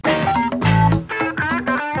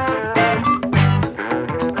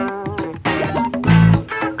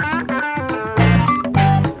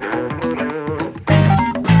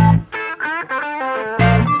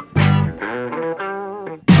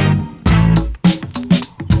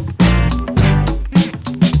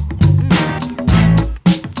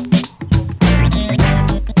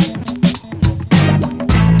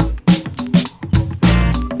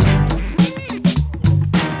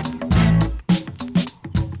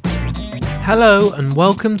Hello and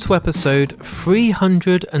welcome to episode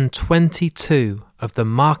 322 of the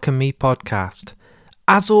Mark and Me podcast.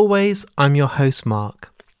 As always, I'm your host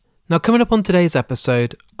Mark. Now coming up on today's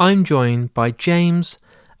episode, I'm joined by James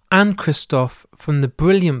and Christoph from the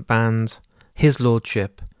brilliant band His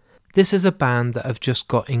Lordship. This is a band that have just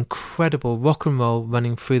got incredible rock and roll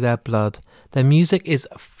running through their blood. Their music is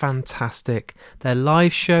fantastic, their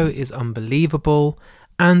live show is unbelievable,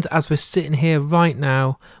 and as we're sitting here right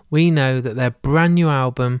now, we know that their brand new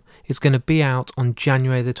album is going to be out on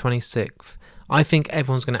January the 26th. I think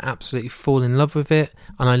everyone's going to absolutely fall in love with it,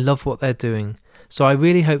 and I love what they're doing. So I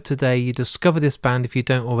really hope today you discover this band if you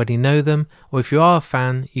don't already know them, or if you are a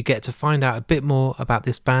fan, you get to find out a bit more about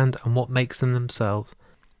this band and what makes them themselves.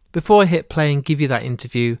 Before I hit play and give you that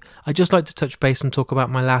interview, I'd just like to touch base and talk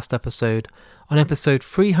about my last episode. On episode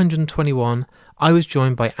 321, I was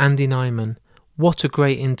joined by Andy Nyman. What a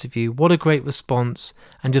great interview, what a great response,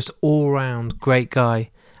 and just all-round great guy,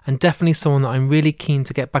 and definitely someone that I'm really keen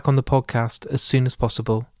to get back on the podcast as soon as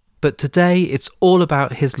possible. But today, it's all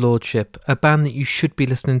about His Lordship, a band that you should be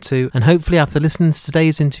listening to, and hopefully after listening to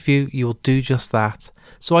today's interview, you will do just that.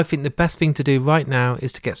 So I think the best thing to do right now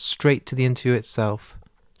is to get straight to the interview itself.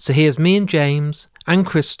 So here's me and James and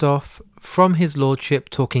Christoph from His Lordship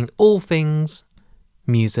talking all things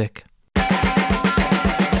music.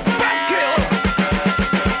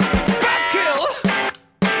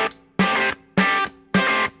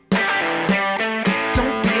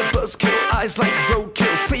 Eyes like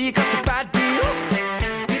roadkill, say you got a bad deal.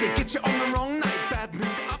 Did it get you on the wrong night? Bad mood,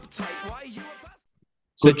 appetite, why are you a bust?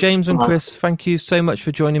 So James and Chris, thank you so much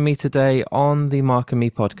for joining me today on the Mark and Me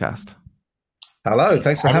podcast. Hello,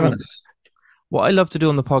 thanks for having us. What I love to do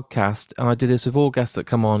on the podcast, and I do this with all guests that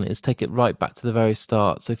come on, is take it right back to the very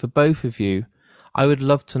start. So for both of you, I would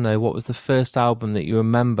love to know what was the first album that you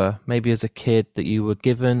remember, maybe as a kid, that you were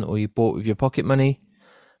given or you bought with your pocket money,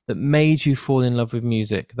 that made you fall in love with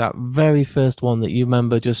music. That very first one that you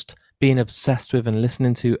remember just being obsessed with and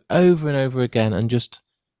listening to over and over again and just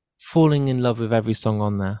falling in love with every song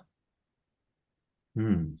on there.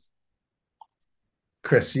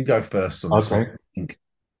 Chris, you go first on this one.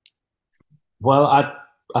 Well, I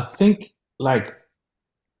think like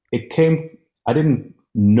it came, I didn't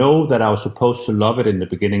know that I was supposed to love it in the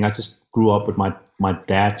beginning. I just grew up with my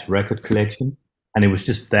dad's record collection and it was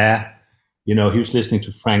just there. You know, he was listening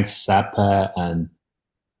to Frank Zappa and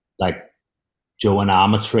like Joan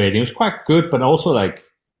Armatrading. It was quite good, but also like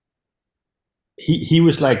he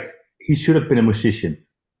was like, he should have been a musician,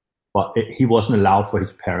 but he wasn't allowed for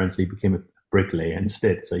his parents. He became a bricklayer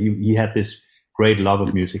instead. So he had this great love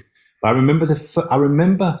of music. But I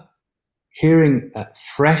remember hearing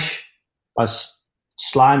Fresh by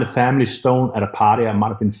Sly and the Family Stone at a party. I might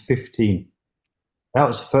have been 15. That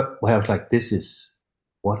was where I was like,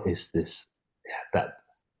 what is this? That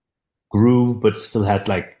groove, but still had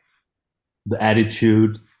like the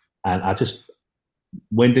attitude. And I just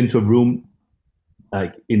went into a room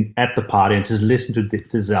like at the party and just listened to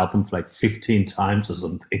this album for like 15 times or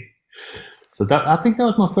something. So I think that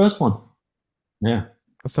was my first one. Yeah.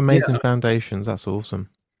 That's amazing foundations. That's awesome.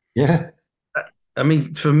 Yeah. I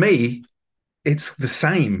mean, for me, it's the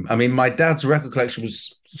same. I mean, my dad's record collection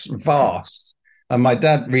was vast. And my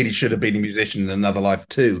dad really should have been a musician in another life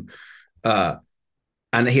too.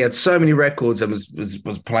 And he had so many records and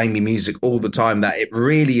was playing me music all the time that it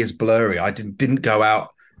really is blurry. I didn't go out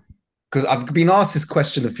because I've been asked this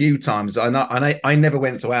question a few times. I never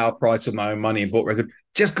went to our price with my own money and bought record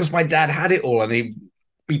just because my dad had it all and he'd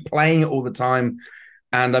be playing it all the time.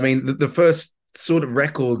 And I mean, the first sort of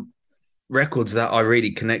records that I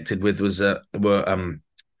really connected with were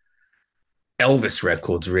Elvis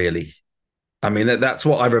records, really. I mean, that's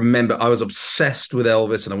what I remember. I was obsessed with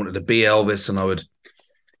Elvis and I wanted to be Elvis and I would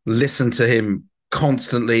listen to him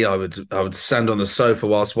constantly. I would stand on the sofa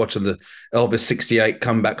whilst watching the Elvis 68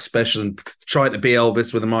 comeback special and trying to be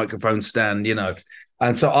Elvis with a microphone stand, you know.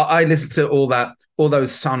 And so I listened to all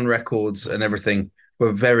those Sun records and everything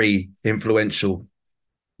were very influential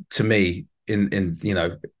to me in you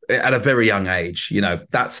know, at a very young age. You know,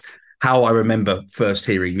 that's how I remember first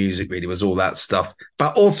hearing music, really, was all that stuff,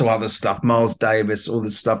 but also other stuff, Miles Davis, all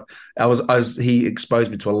this stuff. He exposed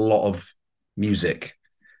me to a lot of music,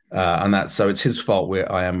 and so it's his fault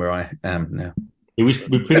where I am now. We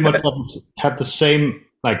pretty much have the same,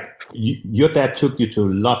 like, your dad took you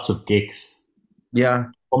to lots of gigs. Yeah.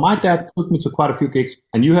 Well, my dad took me to quite a few gigs,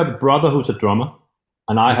 and you have a brother who's a drummer,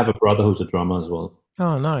 and I have a brother who's a drummer as well.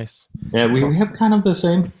 Oh, nice. Yeah, we have kind of the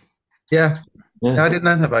same. Yeah. I didn't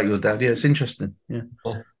know that about your dad. Yeah, it's interesting. Yeah.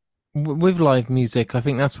 With live music, I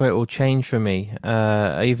think that's where it all changed for me.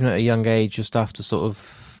 Even at a young age, just after sort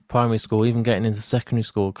of primary school, even getting into secondary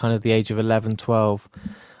school, kind of the age of 11, 12,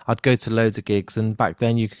 I'd go to loads of gigs. And back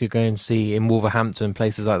then you could go and see in Wolverhampton,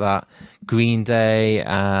 places like that, Green Day,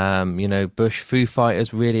 Bush, Foo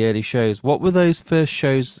Fighters, really early shows. What were those first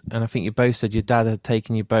shows? And I think you both said your dad had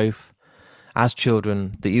taken you both as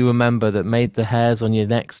children that you remember that made the hairs on your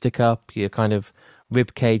neck stick up, your kind of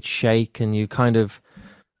rib cage shake, and you kind of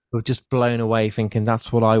were just blown away thinking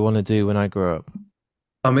that's what I want to do when I grow up?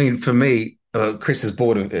 I mean, for me, Chris is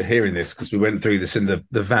bored of hearing this because we went through this in the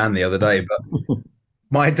van the other day, but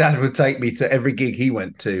my dad would take me to every gig he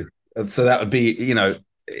went to. And so that would be,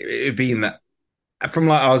 it would be in that from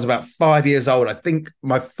like I was about 5 years old. I think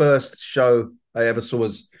my first show I ever saw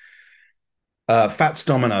was Fats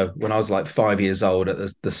Domino when I was like 5 years old at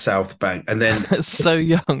the South Bank. And then so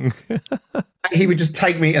young. he would just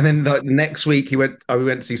take me. And then the next week we went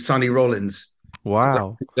to see Sonny Rollins.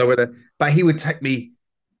 Wow. But he would take me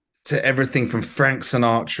to everything from Frank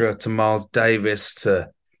Sinatra to Miles Davis to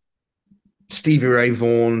Stevie Ray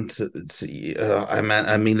Vaughan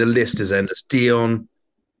I mean, the list is endless. Dion,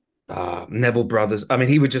 Neville Brothers. I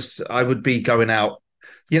mean, I would be going out.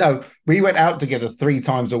 We went out together 3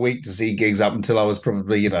 times a week to see gigs up until I was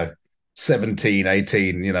probably, 17,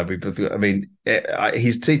 18. I mean,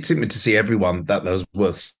 he's took me to see everyone that was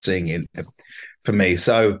worth seeing for me.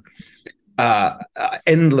 So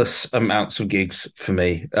endless amounts of gigs for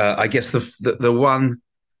me. I guess the one,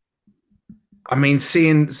 I mean,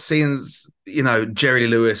 seeing Jerry Lee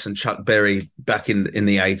Lewis and Chuck Berry back in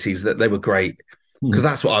the 80s, that they were great because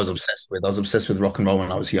that's what I was obsessed with. I was obsessed with rock and roll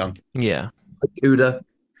when I was young. Yeah. Cuda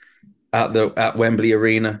at Wembley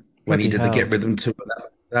Arena when Bloody he did hell. the Get Rhythm tour.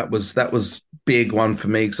 That was big one for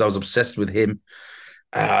me because I was obsessed with him.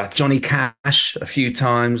 Johnny Cash a few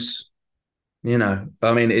times.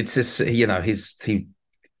 I mean, it's just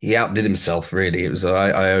he outdid himself. Really, it was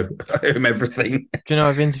I owe him everything. Do you know,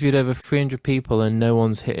 I've interviewed over 300 people and no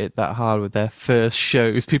one's hit it that hard with their first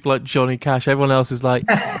shows. People like Johnny Cash. Everyone else is like,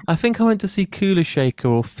 I think I went to see Cooler Shaker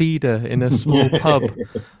or Feeder in a small pub.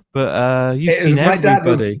 But you've seen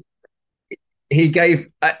everybody. He gave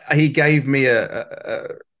me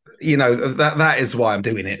that is why I'm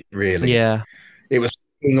doing it. Really, Yeah. It was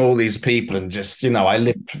seeing all these people and just I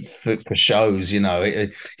lived for shows.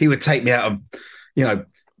 He would take me out of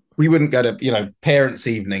we wouldn't go to parents'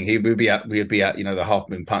 evening. We'd be at the Half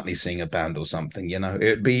Moon Putney Singer Band or something.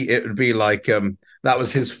 It would be like that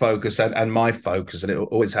was his focus and my focus, and it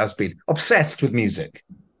always has been. Obsessed with music.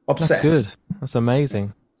 Obsessed. That's good. That's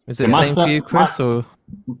amazing. Is it the same for you, Chris?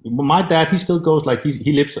 My dad, he still goes, like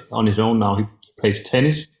he lives on his own now. He plays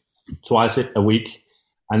tennis twice a week,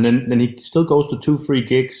 and then he still goes to 2 free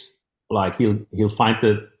gigs. Like he'll find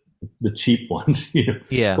the cheap ones,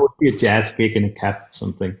 Yeah. Go see a jazz gig in a cafe or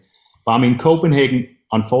something. But I mean, Copenhagen,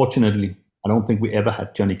 unfortunately, I don't think we ever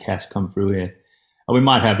had Johnny Cash come through here. And we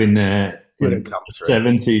might have in the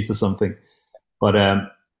 70s or something. But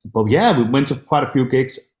yeah, we went to quite a few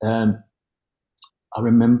gigs. I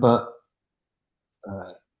remember,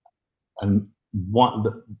 and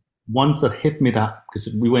the ones that hit me that because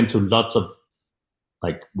we went to lots of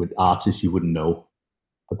like with artists you wouldn't know,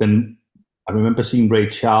 but then I remember seeing Ray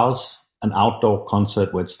Charles, an outdoor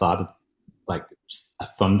concert where it started like a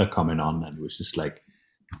thunder coming on, and it was just like,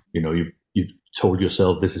 you told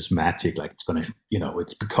yourself this is magic, like it's gonna,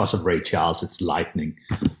 it's because of Ray Charles, it's lightning.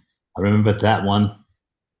 I remember that one,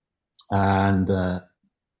 and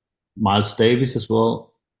Miles Davis as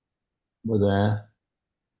well were there.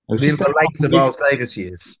 It was In just the later Miles Davis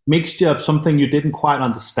years. Mixture of something you didn't quite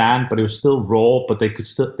understand, but it was still raw. But they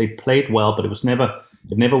played well, but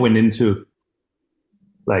it never went into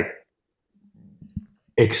like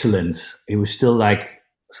excellence. It was still like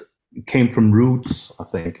it came from roots. I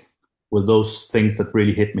think were those things that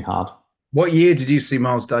really hit me hard. What year did you see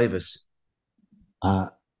Miles Davis?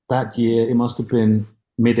 That year it must have been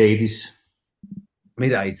mid-80s.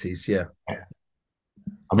 Mid-80s, yeah. I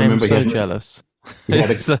remember I'm so jealous. He had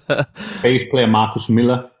a bass player, Marcus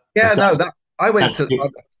Miller. Yeah, I went to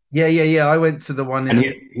the one and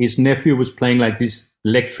his nephew was playing like these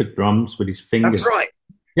electric drums with his fingers. That's right.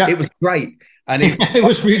 Yeah, it was great, and it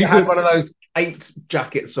was really had good. one of those 8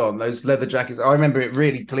 jackets on, those leather jackets. I remember it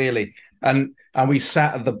really clearly, and we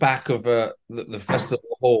sat at the back of the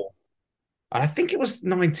festival hall. And I think it was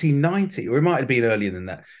 1990, or it might have been earlier than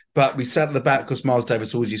that. But we sat at the back because Miles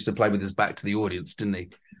Davis always used to play with his back to the audience, didn't he?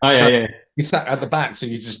 Oh, so yeah. We sat at the back, so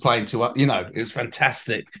he's just playing to us. It was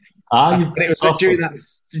fantastic. It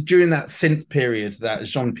was during that synth period that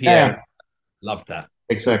Jean-Pierre loved that.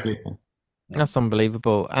 Exactly. That's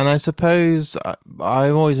unbelievable. And I suppose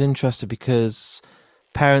I'm always interested because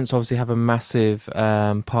parents obviously have a massive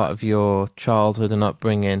part of your childhood and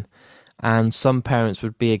upbringing, and some parents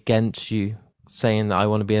would be against you saying that I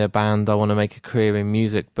want to be in a band, I want to make a career in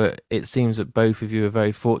music, but it seems that both of you are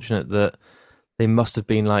very fortunate that they must have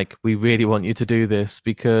been like, we really want you to do this,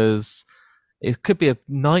 because it could be a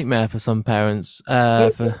nightmare for some parents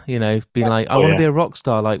for, being like, I Oh, want to yeah. be a rock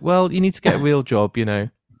star. Like, well, you need to get a real job,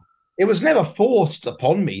 It was never forced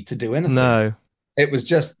upon me to do anything. No, It was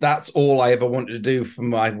just that's all I ever wanted to do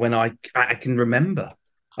from when I can remember.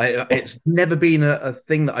 It's never been a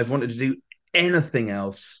thing that I've wanted to do anything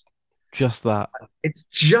else. just that. It's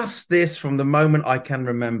just this from the moment I can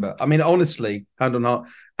remember. I mean, honestly, hand on heart.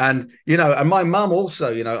 And and my mum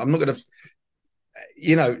also, I'm not gonna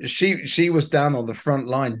she was down on the front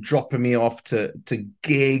line dropping me off to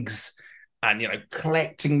gigs and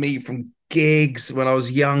collecting me from gigs when I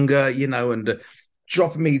was younger, and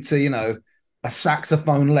dropping me to, a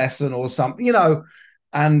saxophone lesson or something,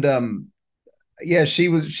 and yeah, she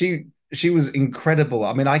was incredible.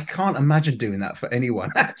 I mean, I can't imagine doing that for anyone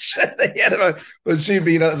actually. But she'd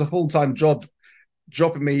be, as a full-time job,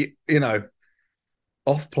 dropping me,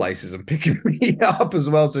 off places and picking me up as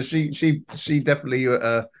well. So she definitely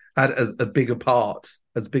had a bigger part,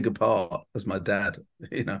 as big a part as my dad.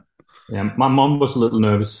 Yeah, my mom was a little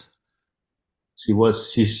nervous.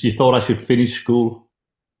 She thought I should finish school,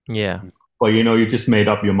 Yeah. but you just made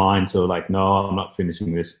up your mind. So like, no, I'm not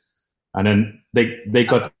finishing this. And then they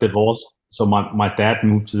got divorced. So my dad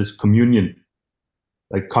moved to this commune,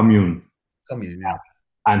 Yeah.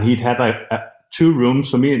 and he'd had two rooms.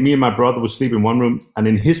 So me and my brother would sleep in one room, and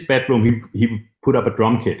in his bedroom he put up a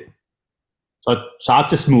drum kit. So I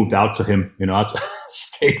just moved out to him. I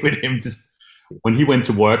stayed with him. Just when he went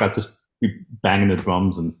to work, I'd just be banging the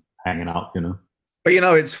drums and hanging out. But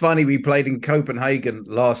it's funny. We played in Copenhagen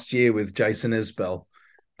last year with Jason Isbell,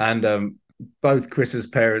 and both Chris's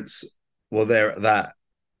parents were there at that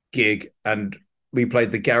gig, and we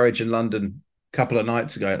played the Garage in London a couple of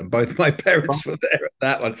nights ago, and both my parents were there at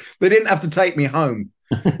that one. They didn't have to take me home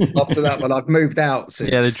after that one. I've moved out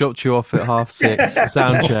since. Yeah, they dropped you off at 6:30 for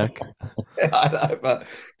sound check. Yeah, I know, but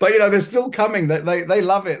they're still coming. They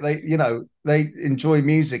love it. They enjoy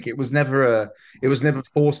music. It was never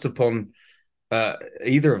forced upon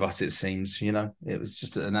either of us. It seems it was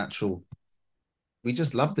just a natural. We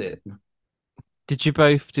just loved it. Did you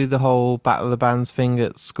both do the whole Battle of the Bands thing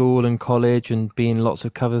at school and college and be in lots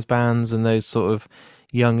of covers bands and those sort of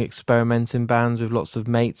young experimenting bands with lots of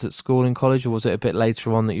mates at school and college, or was it a bit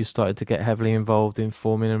later on that you started to get heavily involved in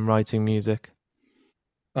forming and writing music?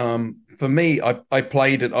 For me, I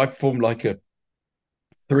played it. I formed like a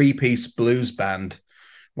 3-piece blues band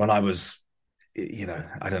when I was,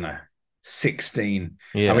 I don't know, 16.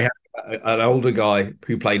 Yeah. And we had an older guy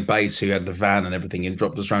who played bass, who had the van and everything, and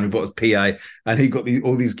dropped us around. He bought us PA, and he got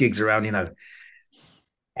all these gigs around,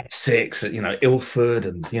 Essex, Ilford,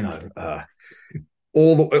 and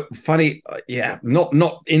all the funny, yeah, not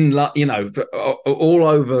in, but all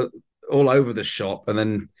over the shop,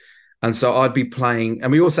 and so I'd be playing,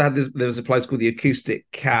 and we also had this. There was a place called the Acoustic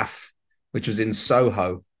Caf, which was in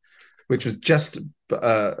Soho, which was just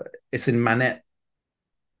it's in Manette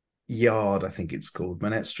Yard, I think it's called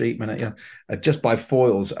Manette Street, Manette Yard, just by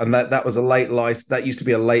Foyles, and that was a late license. That used to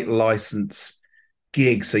be a late license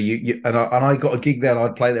gig. So I got a gig there, and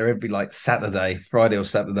I'd play there every Friday or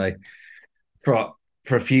Saturday for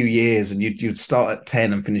a few years, and you'd start at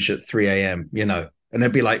 10 and finish at 3 a.m. And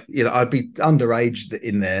it'd be like, I'd be underage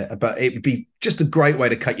in there, but it'd be just a great way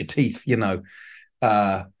to cut your teeth,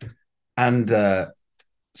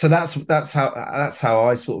 so that's how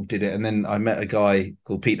I sort of did it. And then I met a guy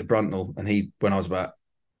called Peter Bruntnell, and when I was about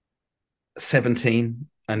 17,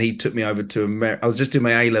 and he took me over to America. I was just doing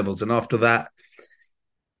my A-levels, and after that,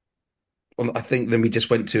 I think then we just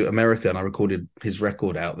went to America, and I recorded his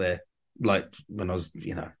record out there, like when I was,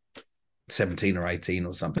 17 or 18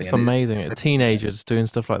 or something. It's amazing. Teenagers doing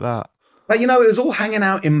stuff like that. But it was all hanging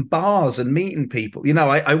out in bars and meeting people.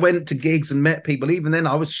 I went to gigs and met people. Even then,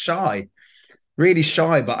 I was shy, really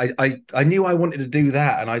shy. But I knew I wanted to do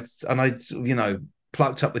that, and I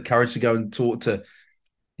plucked up the courage to go and talk to,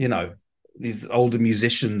 these older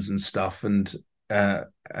musicians and stuff, and they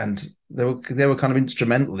were kind of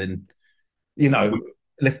instrumental in,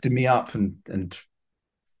 lifting me up and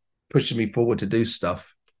pushing me forward to do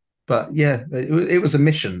stuff. But yeah, it was a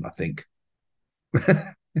mission, I think.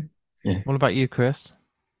 Yeah. What about you, Chris?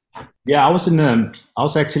 Yeah, I was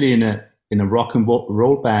actually in a rock and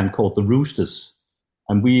roll band called the Roosters,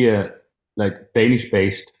 and we like Danish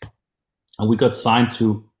based, and we got signed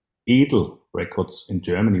to Edel Records in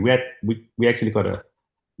Germany. We actually got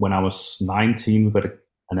when I was 19, we got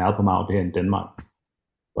an album out here in Denmark,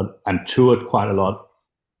 and toured quite a lot.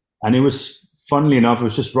 And it was, funnily enough, it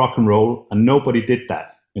was just rock and roll, and nobody did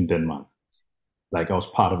that in Denmark. Like, I was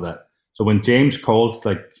part of that. So when James called,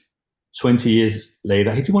 like 20 years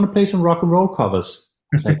later, hey, do you want to play some rock and roll covers?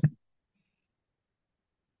 I was like,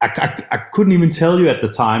 I couldn't even tell you at the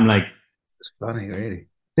time, like, It's funny, really.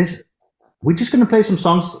 we're just going to play some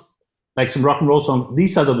songs, like some rock and roll songs.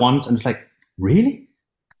 These are the ones. And it's like, really?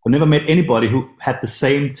 I never met anybody who had the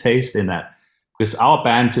same taste in that, because our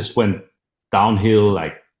band just went downhill,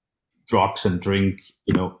 like drugs and drink,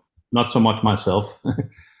 not so much myself. Of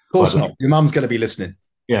course not. Your mum's going to be listening.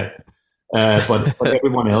 Yeah. But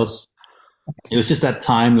everyone else, it was just that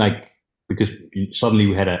time, like, because suddenly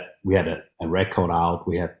we had a record out.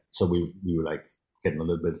 We were like getting a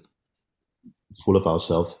little bit full of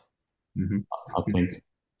ourselves, I think.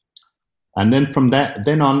 And then from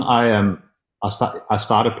then on, I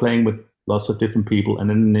started playing with lots of different people, and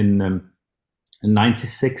then in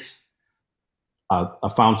 '96, I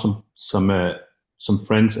found some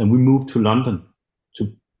friends, and we moved to London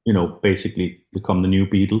to basically become the new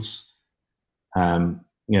Beatles.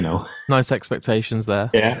 Nice expectations there.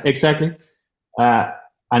 Yeah, exactly.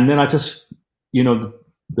 And then I just,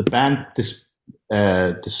 the band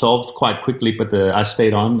dissolved quite quickly, but I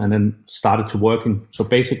stayed on and then started to working. So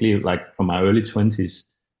basically, like from my early 20s,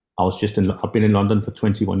 I've been in London for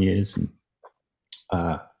 21 years. And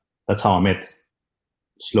that's how I met,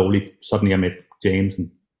 suddenly I met James and,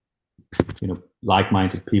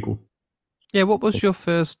 like-minded people. Yeah, what was your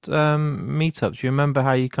first meetup? Do you remember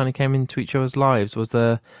how you kind of came into each other's lives? Was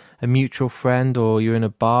there a mutual friend, or you were in a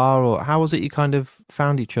bar, or how was it you kind of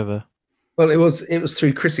found each other? Well, it was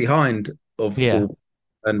through Chrissy Hind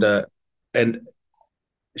and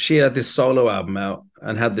she had this solo album out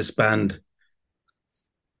and had this band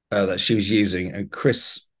that she was using, and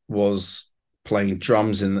Chris was playing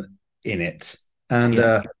drums in it,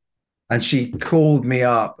 and she called me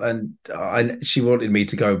up, and she wanted me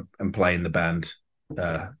to go and play in the band.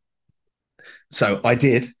 So I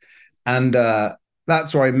did. And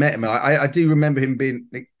that's where I met him. And I do remember him being,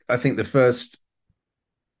 I think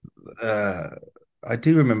I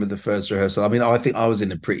do remember the first rehearsal. I mean, I think I was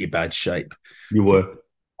in a pretty bad shape. You were?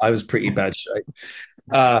 I was pretty bad shape.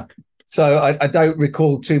 So I don't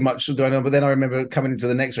recall too much going on, but then I remember coming into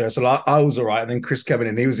the next rehearsal, I was all right, and then Chris coming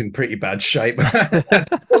in, he was in pretty bad shape.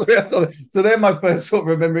 So then my first sort of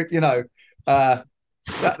remember,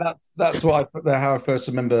 that's what how I first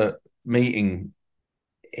remember meeting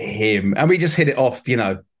him, and we just hit it off,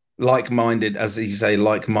 like-minded, as you say,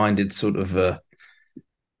 like-minded sort of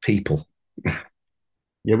people.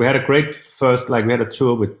 Yeah, we had a great first, like we had a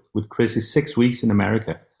tour with Chrissy, 6 weeks in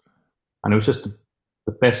America, and it was just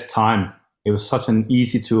the best time. It was such an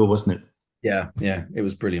easy tour, wasn't it? Yeah, it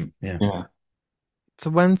was brilliant. Yeah. So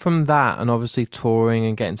when from that, and obviously touring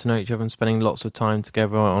and getting to know each other and spending lots of time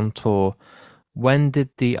together on tour, when did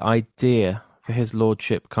the idea for his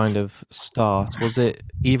Lordship kind of start? Was it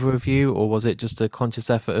either of you, or was it just a conscious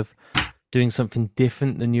effort of doing something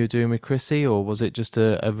different than you were doing with Chrissy, or was it just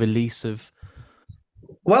a release of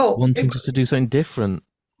wanting just to do something different?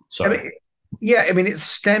 Sorry. It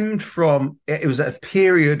stemmed from, it was a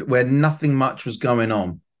period where nothing much was going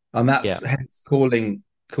on, and that's hence calling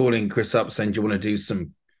Chris up saying, do you want to do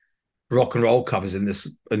some rock and roll covers in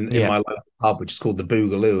my local pub, which is called the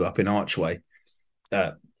Boogaloo up in Archway,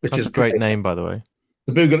 which is a great name, by the way.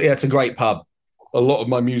 The Boogaloo, it's a great pub. A lot of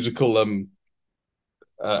my musical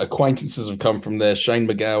acquaintances have come from there. Shane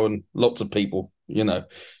McGowan, lots of people.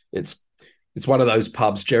 It's one of those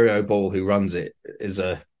pubs. Jerry O'Ball, who runs it, is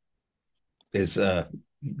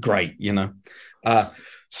great,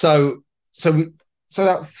 So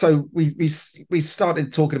we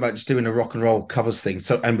started talking about just doing a rock and roll covers thing.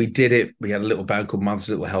 So, and we did it. We had a little band called Mother's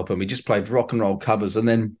Little Helper, and we just played rock and roll covers. And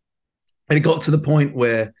then it got to the point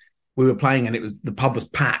where we were playing, and the pub was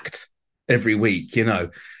packed every week,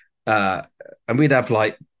 and we'd have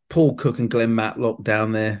like Paul Cook and Glenn Matlock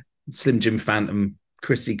down there, Slim Jim Phantom,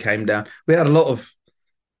 Christy came down. We had a lot of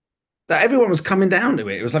that. Everyone was coming down to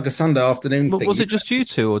it. It was like a Sunday afternoon thing. Was it just you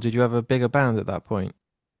two, or did you have a bigger band at that point?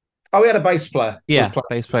 Oh, we had a bass player. Yeah,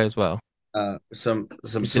 bass player as well. Some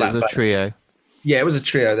slap. It was a trio. Yeah, it was a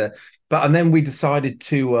trio there. And then we decided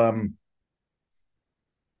to, and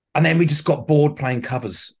then we just got bored playing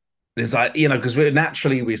covers. It's like, because we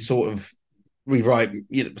write,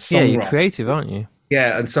 song. Yeah, you're creative, aren't you?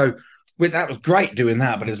 Yeah, and so that was great doing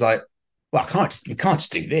that, but it's like, well, you can't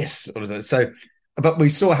just do this. So, but we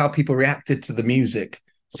saw how people reacted to the music.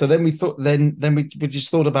 So then we thought, then we just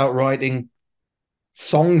thought about writing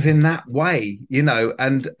songs in that way,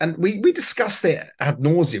 and we discussed it ad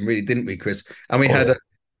nauseum, really, didn't we, Chris? And we had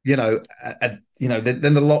Then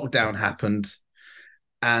the lockdown happened,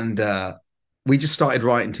 and we just started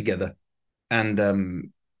writing together,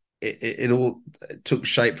 and it all took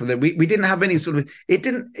shape from there. We didn't have any sort of it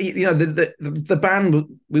didn't the band,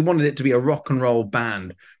 we wanted it to be a rock and roll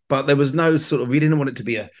band, but there was no sort of, we didn't want it to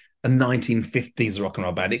be a 1950s rock and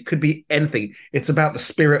roll band. It could be anything. It's about the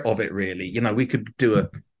spirit of it, really. We could do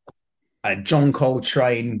a John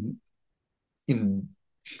Coltrane, you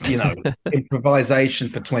know, improvisation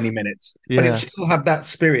for 20 minutes, but it still have that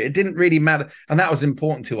spirit. It didn't really matter, and that was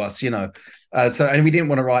important to us. And we didn't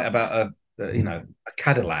want to write about a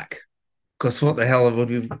Cadillac, because what the hell would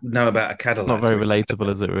we know about a Cadillac? Not very relatable,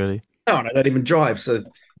 is it really? No, and I don't even drive, so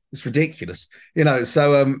it's ridiculous.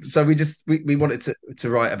 So we wanted to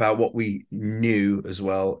write about what we knew as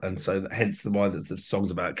well, and so hence why the songs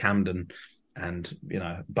about Camden and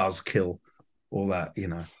Buzzkill, all that.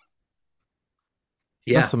 Yeah,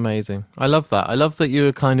 That's amazing. I love that. I love that you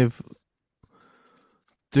were kind of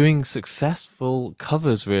doing successful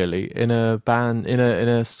covers, really, in a band, in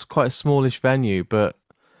a quite a smallish venue, but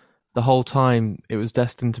the whole time it was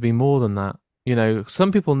destined to be more than that.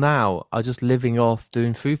 Some people now are just living off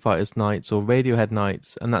doing Foo Fighters nights or Radiohead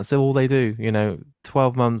nights, and that's all they do.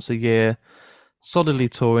 12 months a year, solidly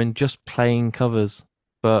touring, just playing covers.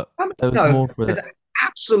 But there was more with it.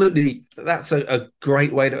 Absolutely, that's a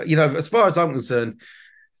great way to, as far as I'm concerned,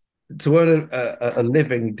 to earn a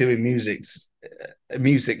living doing music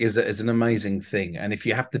is an amazing thing. And if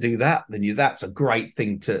you have to do that, then that's a great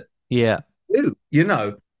thing to do,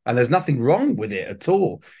 and there's nothing wrong with it at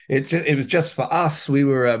all. It was just for us. We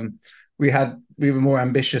were more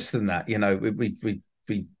ambitious than that.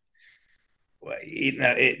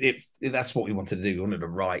 That's what we wanted to do. We wanted to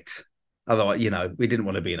write. Otherwise, we didn't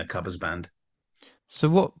want to be in a covers band.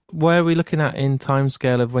 So where are we looking at in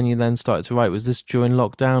timescale of when you then started to write? Was this during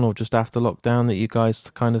lockdown or just after lockdown that you guys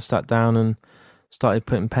kind of sat down and started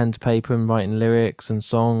putting pen to paper and writing lyrics and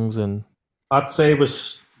songs? And I'd say it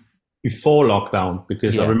was before lockdown,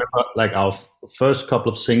 because I remember like our first couple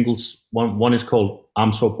of singles. One is called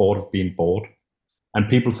 "I'm So Bored of Being Bored," and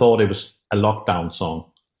people thought it was a lockdown song,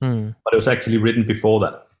 but it was actually written before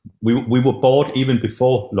that. We were bored even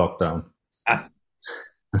before lockdown.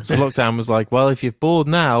 So lockdown was like, well, if you're bored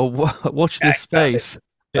now, watch this space.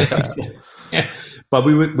 Yeah. But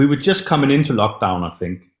we were just coming into lockdown, I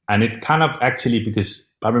think, and it kind of actually, because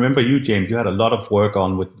I remember you, James, you had a lot of work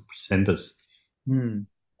on with the presenters,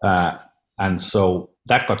 and so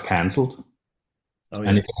that got cancelled. Oh, yeah.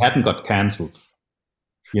 And if it hadn't got cancelled,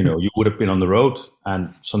 you would have been on the road.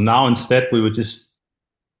 And so now instead we were just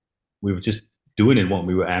doing it when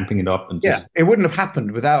we were amping it up, and it wouldn't have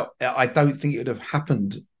happened without. I don't think it would have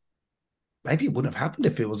happened. Maybe it wouldn't have happened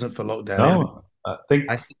if it wasn't for lockdown. No, I think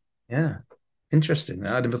interesting.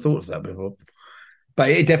 I never thought of that before, but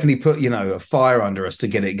it definitely put a fire under us to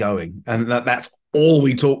get it going, and that's all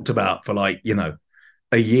we talked about for a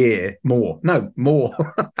year more. No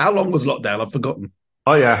more. How long was lockdown? I've forgotten.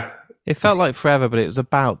 Oh yeah, it felt like forever, but it was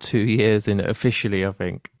about 2 years in it officially, I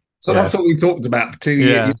think. So that's what we talked about for 2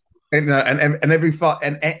 years. And any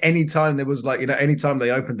time there was any time they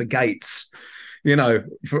opened the gates,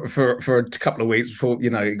 for a couple of weeks before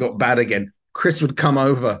it got bad again, Chris would come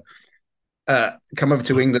over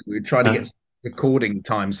to England. We'd try to get recording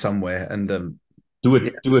time somewhere and do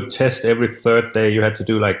a test every third day. You had to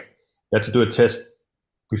do a test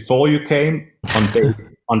before you came,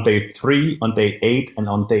 on day 3, on day 8, and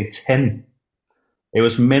on day 10. It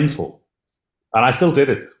was mental, and I still did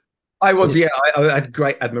it. I was, I had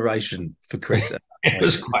great admiration for Chris. It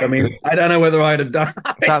was quite good. I don't know whether I'd have done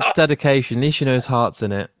that. That's dedication. At least you know his heart's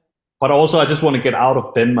in it. But also, I just want to get out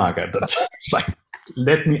of Denmark at that time. Like,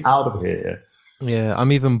 let me out of here. Yeah,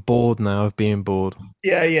 I'm even bored now of being bored.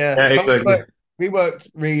 Yeah, exactly. We worked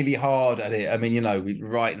really hard at it. I mean, we were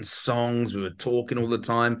writing songs, we were talking all the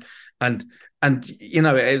time, and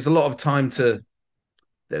it was a lot of time to.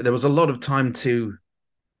 There was a lot of time to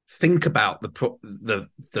think about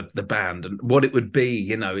the band and what it would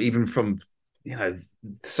be, even from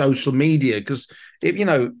social media, because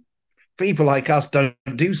people like us don't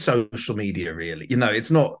do social media really.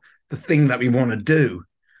 It's not the thing that we want to do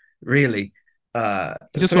really. You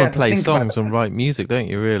just want to play songs and write music, don't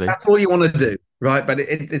you? Really, that's all you want to do, right? But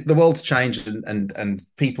the world's changed, and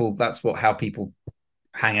people, that's how people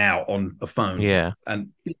hang out on a phone. Yeah, and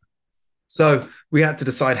so we had to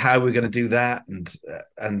decide how we're going to do that,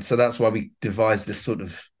 and so that's why we devised this sort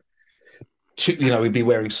of, we'd be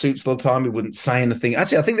wearing suits all the time. We wouldn't say anything.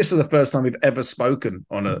 Actually, I think this is the first time we've ever spoken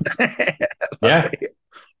on a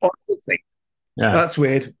on anything. Yeah, that's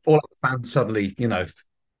weird. All our fans suddenly,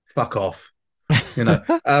 fuck off,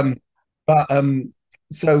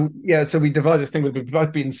 so we devised this thing with we've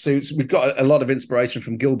both been in suits. We've got a lot of inspiration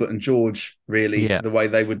from Gilbert and George, really, Yeah. the way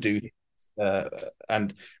they would do, uh,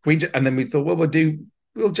 and and then we thought, well,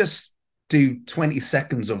 we'll just do 20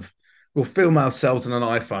 seconds of, we'll film ourselves on an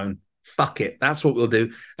iPhone. Fuck it, that's what we'll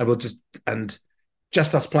do, and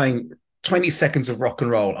just us playing 20 seconds of rock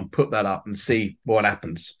and roll and put that up and see what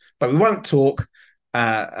happens. But we won't talk.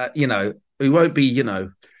 We won't be,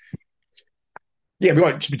 yeah,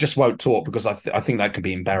 we just won't talk because I think that could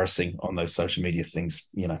be embarrassing on those social media things.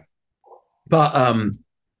 But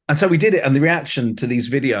and so we did it, and the reaction to these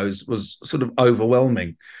videos was sort of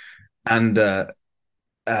overwhelming, and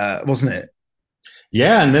wasn't it?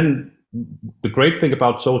 Yeah, and then the great thing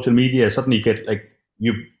about social media is suddenly you get like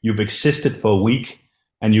you've existed for a week,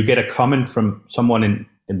 and you get a comment from someone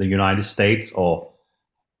in the United States or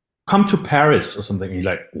come to Paris or something, and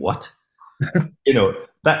you're like, what?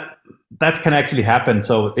 That can actually happen.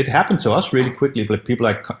 So it happened to us really quickly. Like people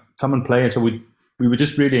like come and play, and so we were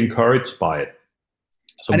just really encouraged by it.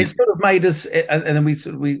 So And it sort of made us, and then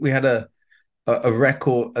we had a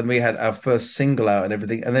record, and we had our first single out and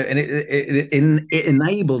everything, and it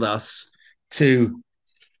enabled us to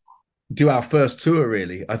do our first tour.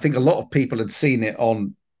 Really, I think a lot of people had seen it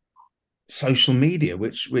on social media,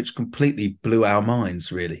 which completely blew our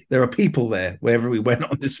minds. Really, there are people there wherever we went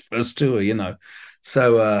on this first tour.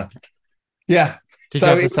 So yeah. Did So you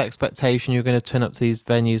have it- this expectation you're going to turn up to these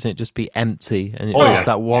venues and it just be empty, and it Oh, was yeah. just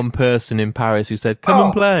that one person in Paris who said, "Come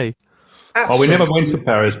and play"? well, we never absolutely. went to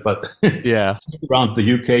Paris, but Yeah, just around the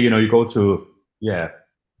UK, you go to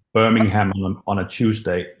Birmingham on a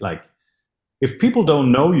Tuesday. Like if people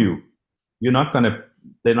don't know you, they're not gonna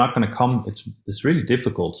come. It's really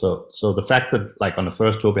difficult. So the fact that like on the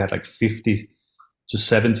first tour we had like 50 to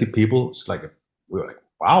 70 people, it's like we were like,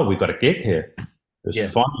 wow, we got a gig here. It's Yeah.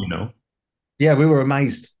 fun. Yeah, we were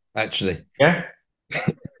amazed actually. Yeah.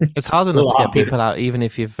 it's hard enough to Well, get people out, even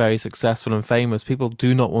if you're very successful and famous. People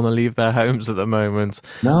do not want to leave their homes at the moment.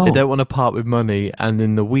 No. They don't want to part with money, and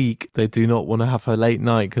in the week they do not want to have a late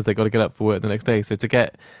night because they got to get up for work the next day. So to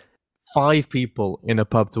get 5 people in a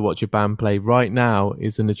pub to watch your band play right now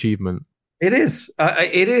is an achievement. It is.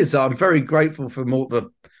 It is. I'm very grateful for more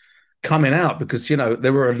the coming out because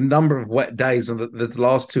there were a number of wet days on the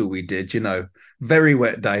last tour we did. Very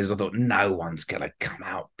wet days. I thought no one's gonna come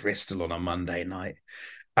out Bristol on a Monday night,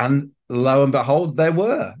 and lo and behold, there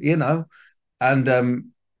were. And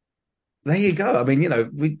there you go. I mean,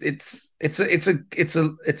 it's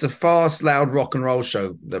a fast, loud rock and roll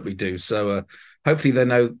show that we do. So hopefully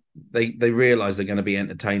they realize they're going to be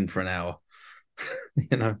entertained for an hour.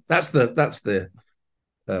 That's the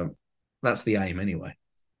aim anyway.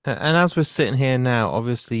 And as we're sitting here now,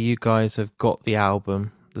 obviously you guys have got the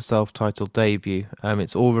album, the self-titled debut.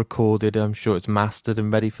 It's all recorded. I'm sure it's mastered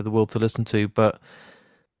and ready for the world to listen to. But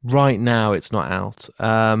right now, it's not out.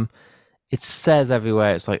 It says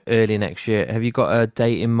everywhere it's like early next year. Have you got a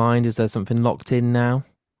date in mind? Is there something locked in now?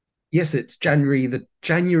 Yes, it's January the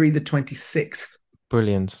 26th.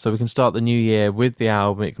 Brilliant. So we can start the new year with the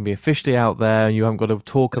album. It can be officially out there, and you haven't got to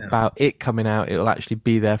talk about it coming out. It'll actually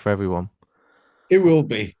be there for everyone. It will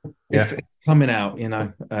be. Yeah. It's coming out,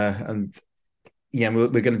 and yeah, we're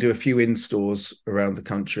going to do a few in stores around the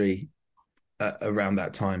country around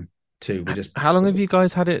that time too. How long have you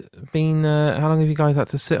guys had it been? How long have you guys had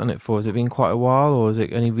to sit on it for? Has it been quite a while, or has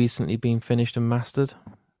it only recently been finished and mastered?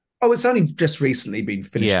 Oh, it's only just recently been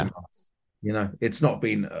finished. Yeah. It's not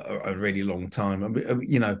been a really long time.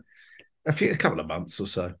 A couple of months or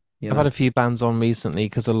so. I've had a few bands on recently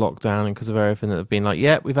because of lockdown and because of everything that have been like,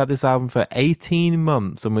 yeah, we've had this album for 18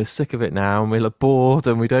 months and we're sick of it now and we're bored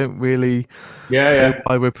and we don't really know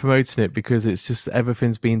why we're promoting it, because it's just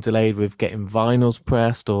everything's been delayed with getting vinyls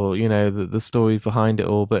pressed or, the stories behind it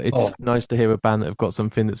all. But it's nice to hear a band that have got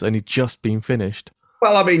something that's only just been finished.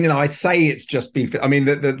 Well, I mean, I say it's just been. I mean,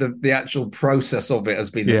 the actual process of it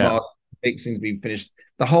has been the mixing's been finished.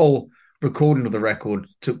 The whole recording of the record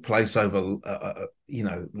took place over, the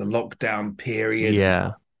lockdown period.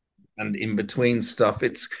 Yeah, and in between stuff,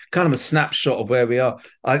 it's kind of a snapshot of where we are.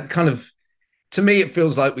 To me, it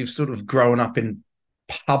feels like we've sort of grown up in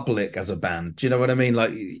public as a band. Do you know what I mean?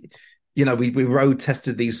 Like, we road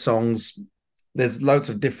tested these songs. There's loads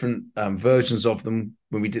of different versions of them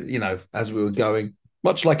when we did, as we were going.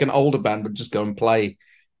 Much like an older band would just go and play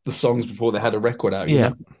the songs before they had a record out, you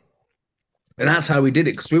know? And that's how we did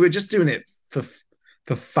it, because we were just doing it for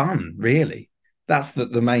fun, really. That's the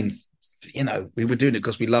main, we were doing it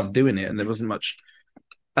because we loved doing it, and there wasn't much.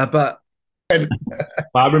 But I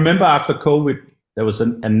remember after COVID, there was a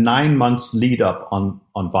 9 months lead up on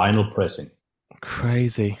vinyl pressing.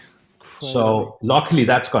 Crazy. So luckily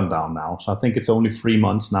that's gone down now. So I think it's only 3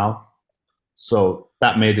 months now. So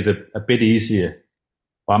that made it a bit easier.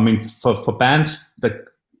 But I mean, for bands that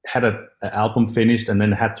had an album finished and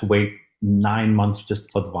then had to wait 9 months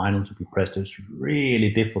just for the vinyl to be pressed, it was really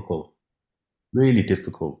difficult. Really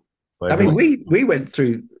difficult. For I mean, everyone. we went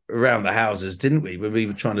through around the houses, didn't we, when we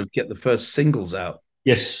were trying to get the first singles out?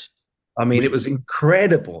 Yes. I mean, it was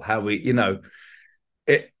incredible how we,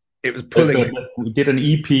 it was pulling. We did an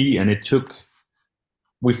EP and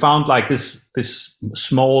we found like this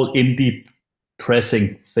small indie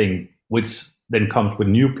pressing thing, which then comes with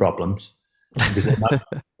new problems because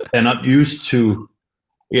they're not used to,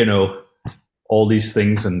 all these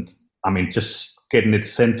things. And I mean, just getting it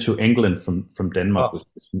sent to England from Denmark,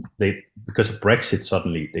 because of Brexit,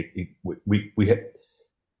 suddenly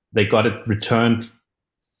they got it returned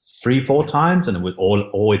 3-4 times, and it was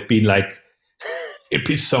it'd be like it'd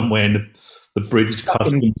be somewhere in the British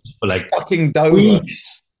customs for like fucking Dover.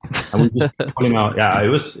 Weeks. And we just kept pulling out. Yeah, it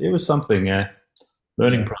was something.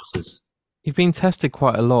 Learning process. You've been tested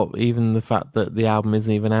quite a lot, even the fact that the album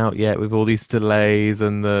isn't even out yet, with all these delays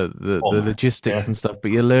and the logistics and stuff. But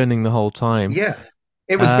you're learning the whole time. Yeah,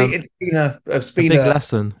 it's been a big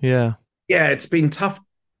lesson. Yeah, it's been tough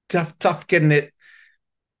getting it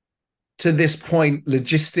to this point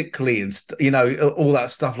logistically, and all that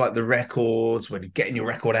stuff like the records, when you're getting your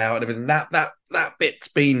record out and everything. That bit's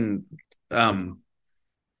been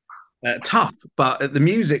tough, but the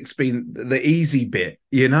music's been the easy bit.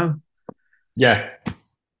 Yeah.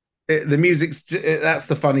 The music's that's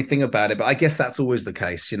the funny thing about it, but I guess that's always the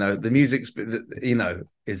case. The music's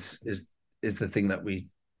is the thing that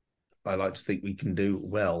I like to think we can do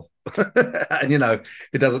well, and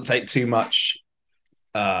it doesn't take too much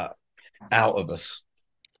out of us.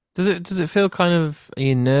 Does it feel kind of, are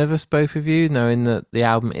you nervous, both of you, knowing that the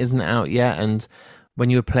album isn't out yet? And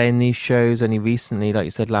when you were playing these shows only recently, like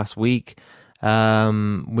you said last week,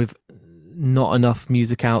 with not enough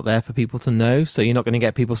music out there for people to know, so you're not going to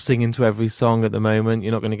get people singing to every song at the moment.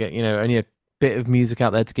 You're not going to get only a bit of music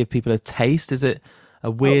out there to give people a taste. Is it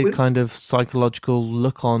a weird kind of psychological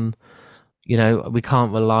look on, we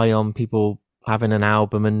can't rely on people having an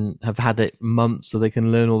album and have had it months so they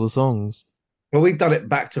can learn all the songs? Well, we've done it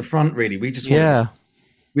back to front, really. We just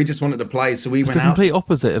wanted to play, so we went out. It's the complete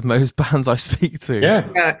opposite of most bands I speak to.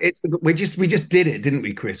 Yeah. We just did it, didn't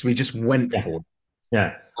we, Chris? We just went for it.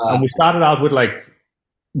 Yeah. And we started out with like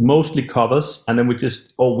mostly covers, and then we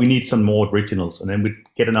need some more originals, and then we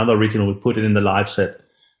get another original, we put it in the live set.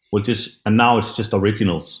 And now it's just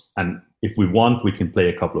originals, and if we want, we can play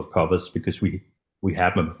a couple of covers because we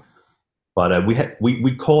have them. But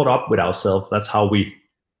we caught up with ourselves. That's how we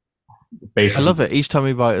basically. I love it. Each time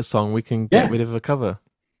we write a song, we can get rid of a cover.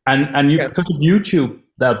 Because of YouTube,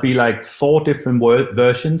 there'll be like 4 different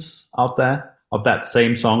versions out there of that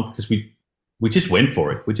same song, because we just went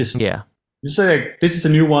for it. We just say like, this is a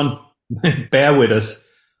new one, bear with us,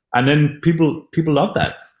 and then people love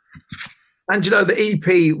that. And the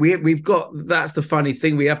EP we've got, that's the funny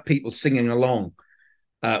thing. We have people singing along,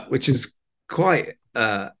 which is great,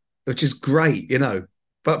 But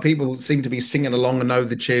people seem to be singing along and know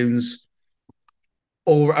the tunes.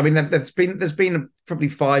 Or I mean, there's been probably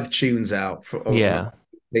 5 tunes out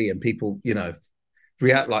and people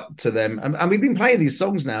react like to them, and we've been playing these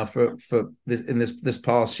songs now for this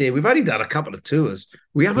past year. We've only done a couple of tours.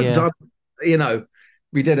 We haven't done,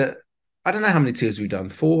 we did I don't know how many tours we've done,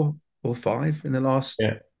 4 or 5 in the last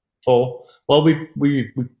 4. Well, we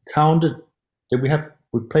counted. We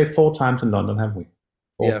played 4 times in London, haven't we?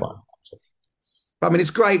 4 or 5. But, I mean, it's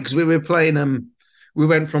great because we were playing. We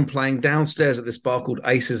went from playing downstairs at this bar called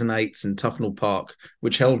Aces and Eights in Tufnell Park,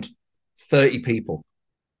 which held 30 people.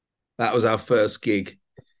 That was our first gig,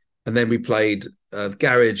 and then we played the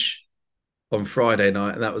Garage on Friday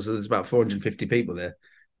night, and there's about 450 people there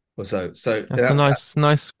or so. So that's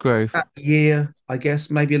nice growth. A year, I guess,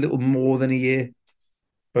 maybe a little more than a year,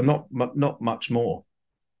 but not much more.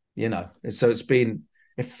 So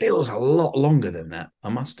it feels a lot longer than that, I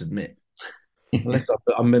must admit. Unless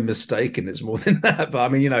I'm mistaken, it's more than that. But I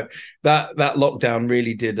mean, that lockdown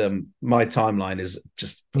really did. My timeline is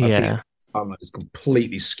just I think timeline is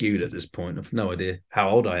completely skewed at this point. I've no idea how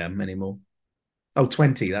old I am anymore.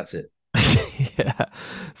 20, that's it. Yeah.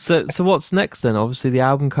 So what's next then? Obviously, the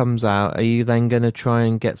album comes out. Are you then going to try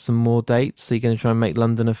and get some more dates? Are you going to try and make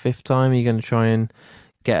London a 5th time? Are you going to try and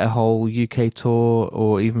get a whole UK tour,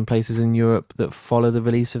 or even places in Europe that follow the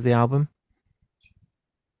release of the album?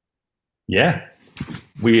 Yeah,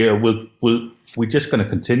 we're just going to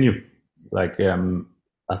continue. Like,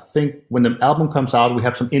 I think when the album comes out, we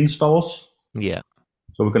have some in-stores. Yeah.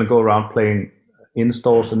 So we're going to go around playing in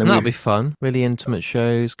stores, and then That'll be fun. Really intimate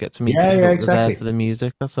shows. Get to meet Yeah, people yeah, that are exactly. there for the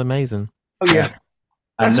music. That's amazing. Oh yeah,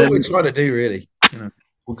 and that's then what we're trying to do, really. You know.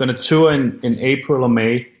 we're going to tour in April or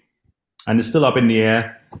May, and it's still up in the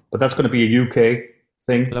air, but that's going to be a UK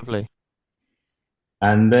thing. Lovely.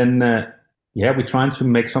 And then, we're trying to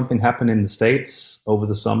make something happen in the States over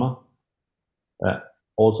the summer.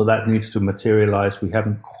 Also, that needs to materialize. We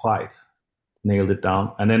haven't quite nailed it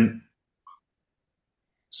down. And then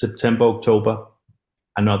September, October,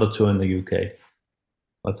 another tour in the UK.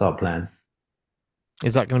 That's our plan.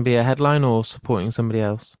 Is that going to be a headline or supporting somebody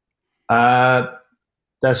else?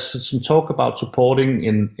 There's some talk about supporting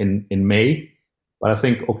in May, but I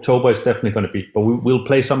think October is definitely going to be. But we'll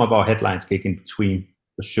play some of our headlines gig in between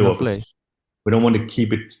for sure. Lovely. We don't want to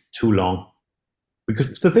keep it too long,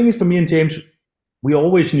 because the thing is, for me and James, we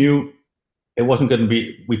always knew it wasn't going to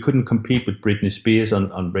be. We couldn't compete with Britney Spears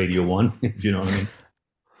on Radio 1, if you know what I mean.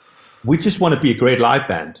 We just want to be a great live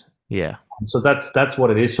band. Yeah. So that's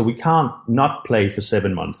what it is. So we can't not play for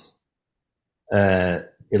 7 months. We'll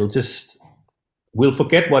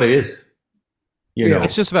forget what it is. You know.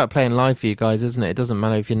 It's just about playing live for you guys, isn't it? It doesn't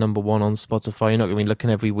matter if you're number one on Spotify. You're not going to be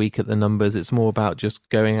looking every week at the numbers. It's more about just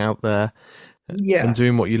going out there and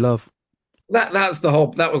doing what you love. That was the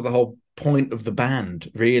whole point of the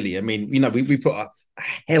band, really. I mean, we put a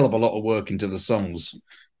hell of a lot of work into the songs.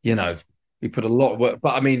 We put a lot of work,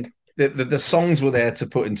 but I mean, the songs were there to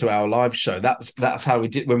put into our live show. That's how we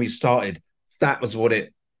did when we started. That was what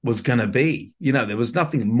it was going to be. There was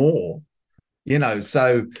nothing more.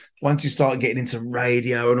 So once you start getting into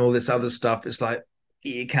radio and all this other stuff, it's like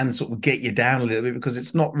it can sort of get you down a little bit, because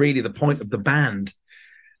it's not really the point of the band.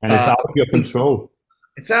 And it's out of your control.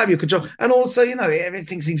 It's out of your control. And also,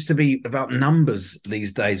 everything seems to be about numbers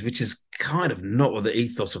these days, which is kind of not what the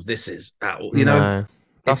ethos of this is at all. No,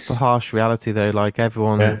 that's the harsh reality, though. Like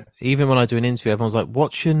everyone, even when I do an interview, everyone's like,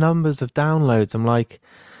 what's your numbers of downloads? I'm like,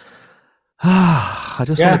 I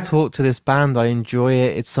just want to talk to this band. I enjoy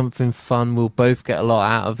it. It's something fun. We'll both get a lot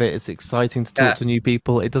out of it. It's exciting to talk to new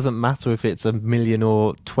people. It doesn't matter if it's 1 million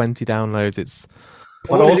or 20 downloads.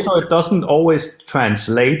 But also, it doesn't always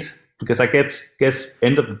translate, because I guess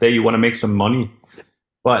end of the day you want to make some money.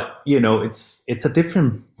 But it's a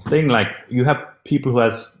different thing. Like, you have people who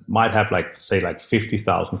might have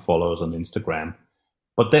 50,000 followers on Instagram,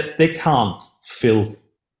 but they can't fill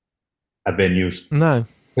a venues. No.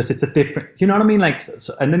 Because it's a different, you know what I mean?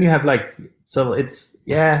 And then you have so it's,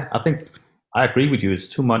 I think I agree with you. It's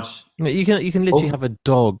too much. You can literally have a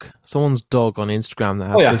dog, someone's dog on Instagram that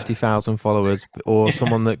has 50,000 followers, or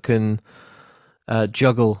someone that can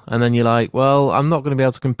juggle, and then you're like, well, I'm not going to be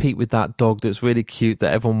able to compete with that dog that's really cute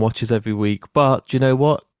that everyone watches every week. But do you know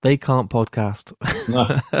what? They can't podcast.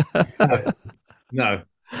 No.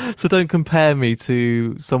 So don't compare me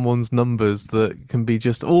to someone's numbers that can be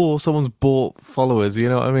just, someone's bought followers. You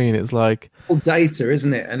know what I mean? It's like all data,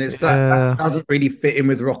 isn't it? And it's that doesn't really fit in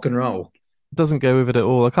with rock and roll. It doesn't go with it at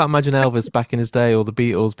all. I can't imagine Elvis back in his day or the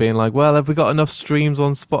Beatles being like, well, have we got enough streams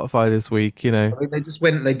on Spotify this week? I mean, they just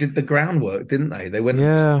went, they did the groundwork, didn't they? They went.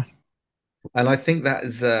 Yeah. And I think that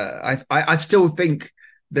is, I still think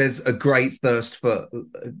there's a great thirst for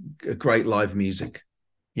a great live music.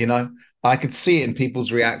 I could see it in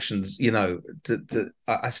people's reactions.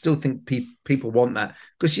 I still think people want that,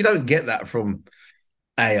 because you don't get that from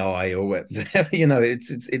AI or whatever.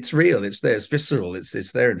 It's real. It's there. It's visceral.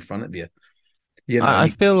 It's there in front of you. I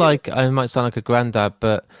feel like I might sound like a granddad,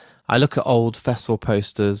 but I look at old festival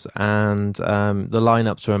posters and the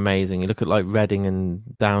lineups are amazing. You look at Reading and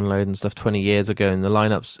Download and stuff 20 years ago, and the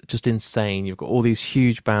lineups just insane. You've got all these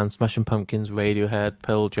huge bands: Smashing Pumpkins, Radiohead,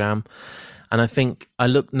 Pearl Jam. And I think I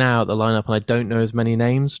look now at the lineup and I don't know as many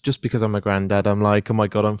names, just because I'm a granddad. I'm like, oh my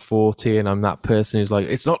God, I'm 40 and I'm that person who's like,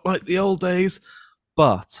 it's not like the old days.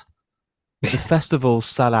 But the festivals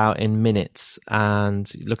sell out in minutes,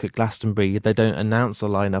 and you look at Glastonbury, they don't announce a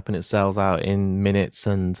lineup and it sells out in minutes,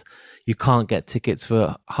 and you can't get tickets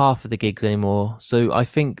for half of the gigs anymore. So I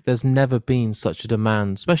think there's never been such a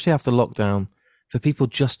demand, especially after lockdown, for people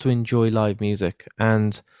just to enjoy live music.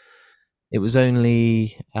 And it was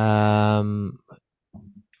only I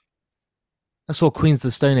saw Queens of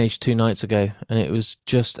the Stone Age 2 nights ago, and it was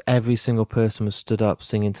just every single person was stood up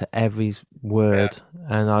singing to every word.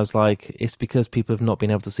 And I was like, it's because people have not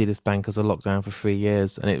been able to see this band because of lockdown for 3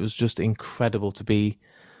 years. And it was just incredible to be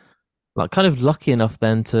kind of lucky enough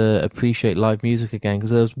then to appreciate live music again,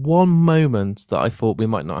 because there was one moment that I thought we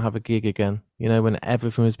might not have a gig again, when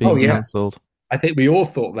everything was being cancelled. I think we all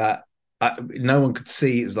thought that. No one could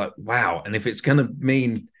see. It was like, wow. And if it's going to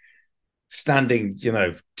mean standing,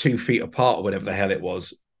 2 feet apart or whatever the hell it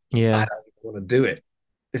was, I don't want to do it.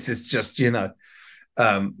 This is just,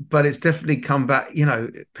 But it's definitely come back.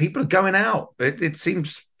 People are going out. It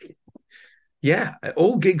seems, yeah,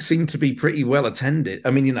 all gigs seem to be pretty well attended.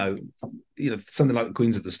 I mean, something like the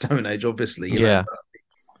Queens of the Stone Age, obviously. Yeah.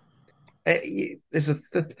 There's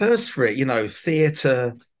the thirst for it.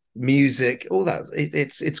 Theatre, music, all that.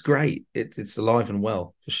 It's great. It's alive and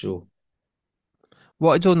well for sure.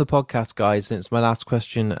 What I do on the podcast, guys, and it's my last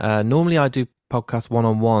question. Normally I do podcast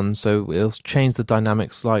one-on-one, so it'll change the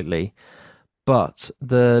dynamic slightly. But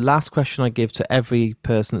the last question I give to every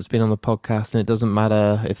person that's been on the podcast, and it doesn't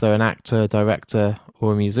matter if they're an actor, director,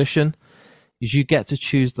 or a musician, is you get to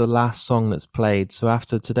choose the last song that's played. So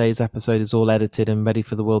after today's episode is all edited and ready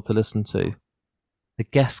for the world to listen to, the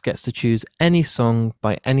guest gets to choose any song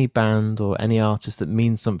by any band or any artist that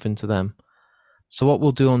means something to them. So what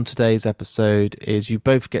we'll do on today's episode is you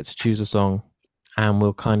both get to choose a song, and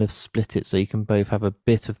we'll kind of split it so you can both have a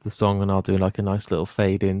bit of the song, and I'll do like a nice little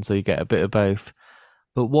fade in so you get a bit of both.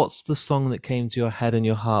 But what's the song that came to your head and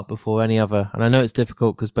your heart before any other? And I know it's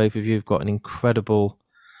difficult because both of you have got an incredible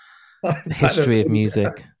history of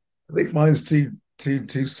music. I think mine's too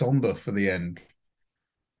somber for the end.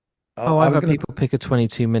 I've had people pick a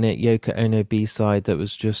 22-minute Yoko Ono B-side that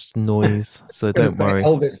was just noise, so don't worry.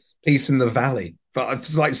 Elvis, Peace in the Valley. But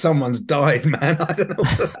it's like someone's died, man. I don't know.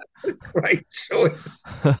 That's a great choice.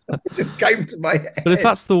 It just came to my head. But if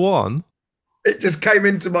that's the one... It just came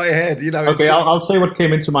into my head. Okay, I'll say what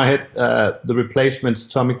came into my head. The Replacements,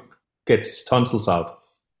 Tommy Gets Tonsils Out.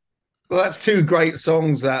 Well, that's two great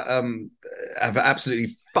songs that have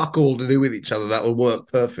absolutely fuck all to do with each other. That will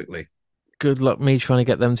work perfectly. Good luck me trying to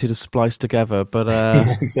get them two to splice together, but...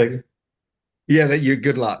 Exactly. Yeah,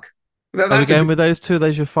 good luck. Are we going with those two? Are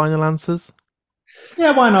those your final answers?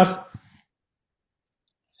 Yeah, why not?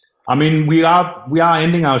 I mean, we are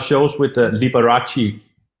ending our shows with Liberace,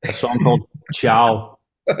 a song called Ciao,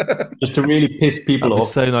 just to really piss people off.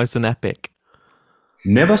 So nice and epic.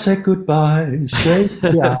 Never say goodbye, say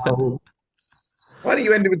ciao. Why don't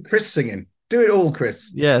you end it with Chris singing? Do it all,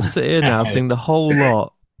 Chris. Yeah, sit here now, sing the whole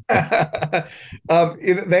lot.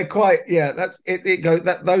 They're quite, yeah, that's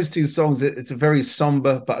it. Those two songs, it's a very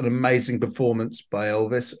somber but an amazing performance by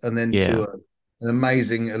Elvis, and then an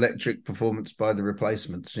amazing electric performance by the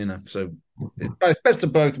Replacements. So it's best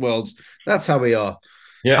of both worlds. That's how we are.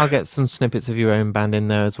 Yeah, I'll get some snippets of your own band in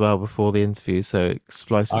there as well before the interview, so it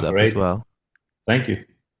splices up as well. Thank you.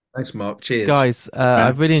 Thanks, Mark. Cheers, guys.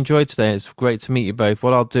 I've really enjoyed today. It's great to meet you both.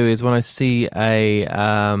 What I'll do is when I see a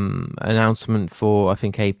announcement for, I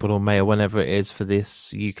think April or May or whenever it is for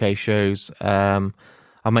this UK shows, I'll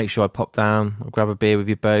make sure I pop down, I'll grab a beer with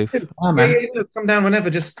you both. Come down whenever.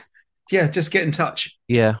 Just get in touch.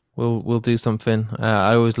 Yeah, we'll do something.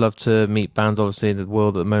 I always love to meet bands. Obviously, the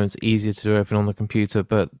world at the moment is easier to do everything on the computer,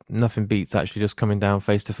 but nothing beats actually just coming down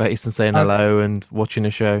face to face and saying hello and watching a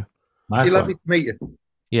show. Nice. Lovely to meet you.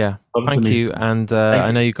 Yeah, thank you. And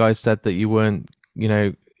I know you guys said that you weren't,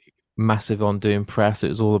 massive on doing press. It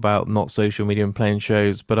was all about not social media and playing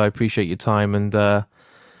shows. But I appreciate your time. And the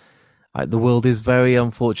world is very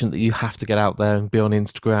unfortunate that you have to get out there and be on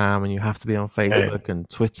Instagram and you have to be on Facebook and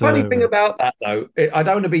Twitter. Funny thing about that, though, I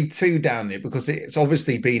don't want to be too down it because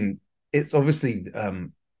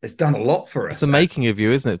it's done a lot for us. It's the making of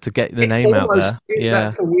you, isn't it, to get the name out there? Yeah,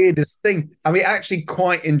 that's the weirdest thing. I mean, I actually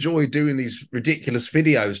quite enjoy doing these ridiculous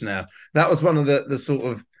videos now. That was one of the sort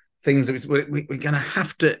of things that we're going to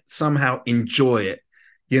have to somehow enjoy it,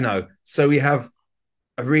 So we have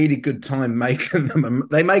a really good time making them, and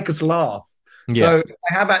they make us laugh. Yeah. So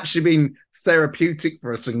they have actually been therapeutic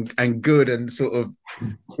for us and good, and sort of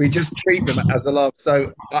we just treat them as a laugh.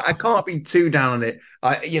 So I can't be too down on it.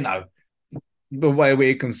 The way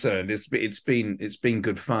we're concerned, it's been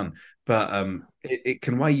good fun, but it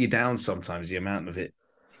can weigh you down sometimes. The amount of it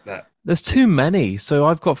there's too many. So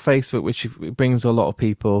I've got Facebook, which brings a lot of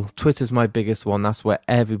people. Twitter's my biggest one. That's where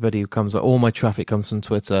everybody comes. All my traffic comes from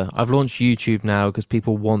Twitter. I've launched YouTube now because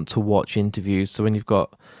people want to watch interviews. So when you've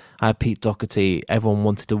got Pete Doherty, everyone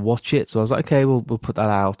wanted to watch it. So I was like, okay, we'll put that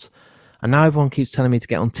out. And now everyone keeps telling me to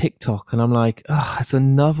get on TikTok, and I'm like, oh, it's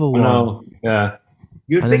another one. No, yeah.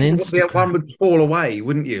 You'd think the one would fall away,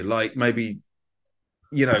 wouldn't you? Like maybe,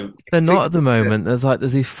 they're not at the moment.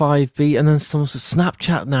 There's these 5 beat, and then someone's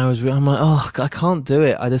Snapchat now is. I'm like, oh, I can't do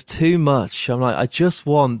it. There's too much. I'm like, I just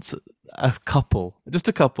want a couple,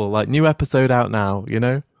 like new episode out now.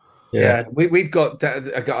 Yeah, we've got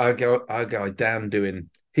our guy Dan doing.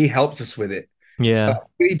 He helps us with it. Yeah,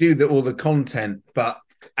 we do all the content, but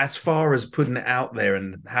as far as putting it out there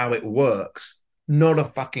and how it works, not a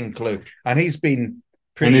fucking clue. And he's been.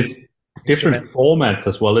 And it's different formats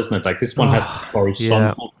as well, isn't it? Like this one has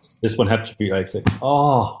horizontal This one have to be like,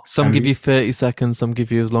 oh. Some give you 30 seconds, some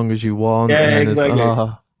give you as long as you want. Yeah, and then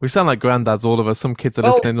exactly. we sound like granddads, all of us. Some kids are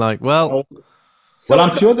Oh. listening like, well, Well,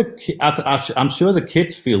 I'm sure I'm sure the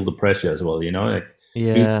kids feel the pressure as well. You know, like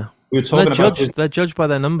yeah. we were talking about this. They're judged by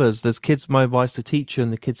their numbers. There's kids, my wife's a teacher,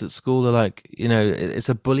 and the kids at school are like, it's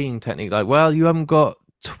a bullying technique. Like, well, you haven't got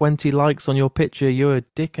 20 likes on your picture, you're a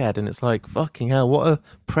dickhead. And it's like, fucking hell, what a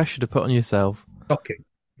pressure to put on yourself. Shocking.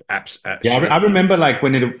 Yeah, I remember like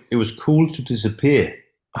when it was cool to disappear.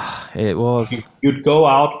 It was. You'd go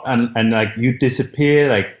out and like you'd disappear,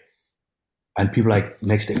 like, and people like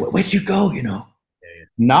next day, where'd you go? You know. Yeah.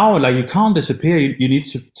 Now, like you can't disappear. You need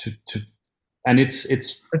to, and it's.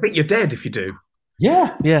 I think you're dead if you do.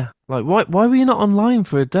 Yeah. Yeah. Like, why were you not online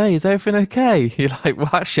for a day? Is everything okay? You're like, well,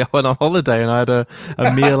 actually, I went on holiday and I had a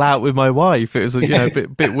meal out with my wife. It was, a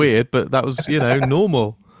bit weird, but that was,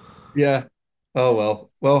 normal. Yeah. Oh, well.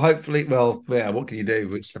 Well, hopefully, yeah, what can you do?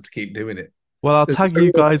 We just have to keep doing it. Well, I'll tag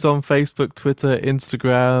you guys on Facebook, Twitter,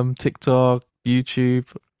 Instagram, TikTok, YouTube,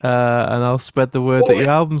 and I'll spread the word that your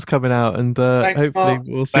album's coming out, and hopefully Mark.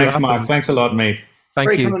 we'll see. Thanks, Mark. Thanks a lot, mate.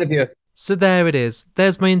 Thank you. Kind of you. So there it is.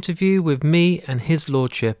 There's my interview with me and his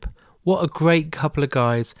lordship. What a great couple of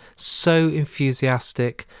guys. So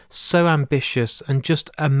enthusiastic, so ambitious, and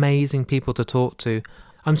just amazing people to talk to.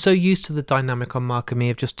 I'm so used to the dynamic on Mark and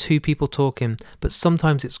Me of just two people talking, but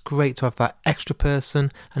sometimes it's great to have that extra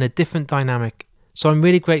person and a different dynamic. So I'm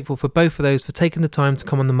really grateful for both of those for taking the time to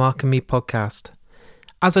come on the Mark and Me podcast.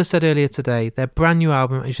 As I said earlier today, their brand new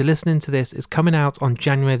album, as you're listening to this, is coming out on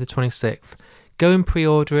January the 26th. Go and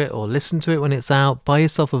pre-order it or listen to it when it's out, buy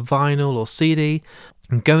yourself a vinyl or CD,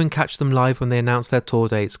 and go and catch them live when they announce their tour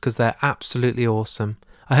dates, because they're absolutely awesome.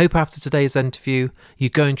 I hope after today's interview you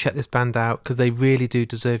go and check this band out, because they really do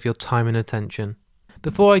deserve your time and attention.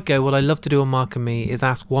 Before I go, what I love to do on Mark and Me is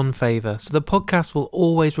ask one favour. So the podcast will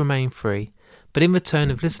always remain free, but in return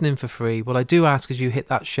of listening for free, what I do ask is you hit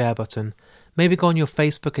that share button. Maybe go on your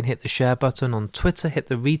Facebook and hit the share button, on Twitter hit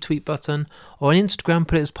the retweet button, or on Instagram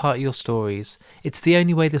put it as part of your stories. It's the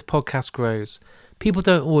only way this podcast grows. People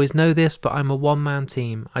don't always know this, but I'm a one-man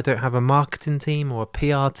team. I don't have a marketing team or a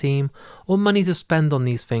PR team or money to spend on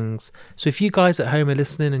these things. So if you guys at home are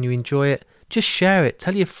listening and you enjoy it, just share it.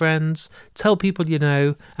 Tell your friends, tell people you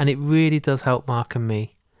know, and it really does help Mark and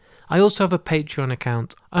Me. I also have a Patreon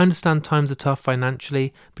account. I understand times are tough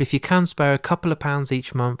financially, but if you can spare a couple of pounds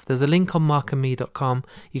each month, there's a link on markandme.com.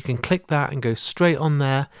 You can click that and go straight on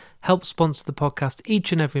there, help sponsor the podcast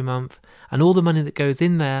each and every month, and all the money that goes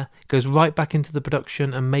in there goes right back into the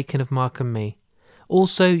production and making of Mark and Me.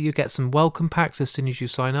 Also, you get some welcome packs as soon as you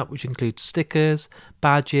sign up, which include stickers,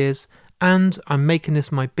 badges, and I'm making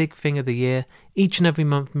this my big thing of the year, each and every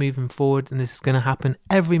month moving forward, and this is going to happen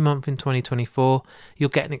every month in 2024. You'll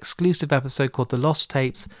get an exclusive episode called The Lost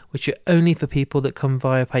Tapes, which are only for people that come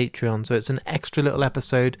via Patreon, so it's an extra little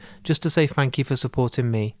episode just to say thank you for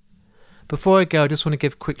supporting me. Before I go, I just want to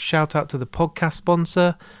give a quick shout out to the podcast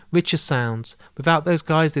sponsor, Richer Sounds. Without those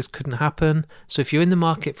guys, this couldn't happen. So if you're in the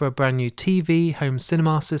market for a brand new TV, home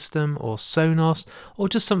cinema system, or Sonos, or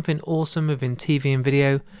just something awesome within TV and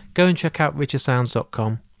video, go and check out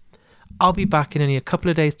richersounds.com. I'll be back in only a couple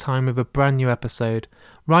of days' time with a brand new episode.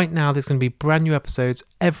 Right now, there's going to be brand new episodes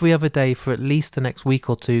every other day for at least the next week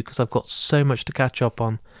or two, because I've got so much to catch up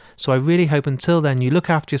on. So I really hope until then you look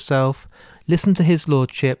after yourself, listen to his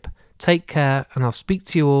lordship, take care, and I'll speak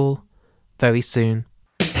to you all very soon.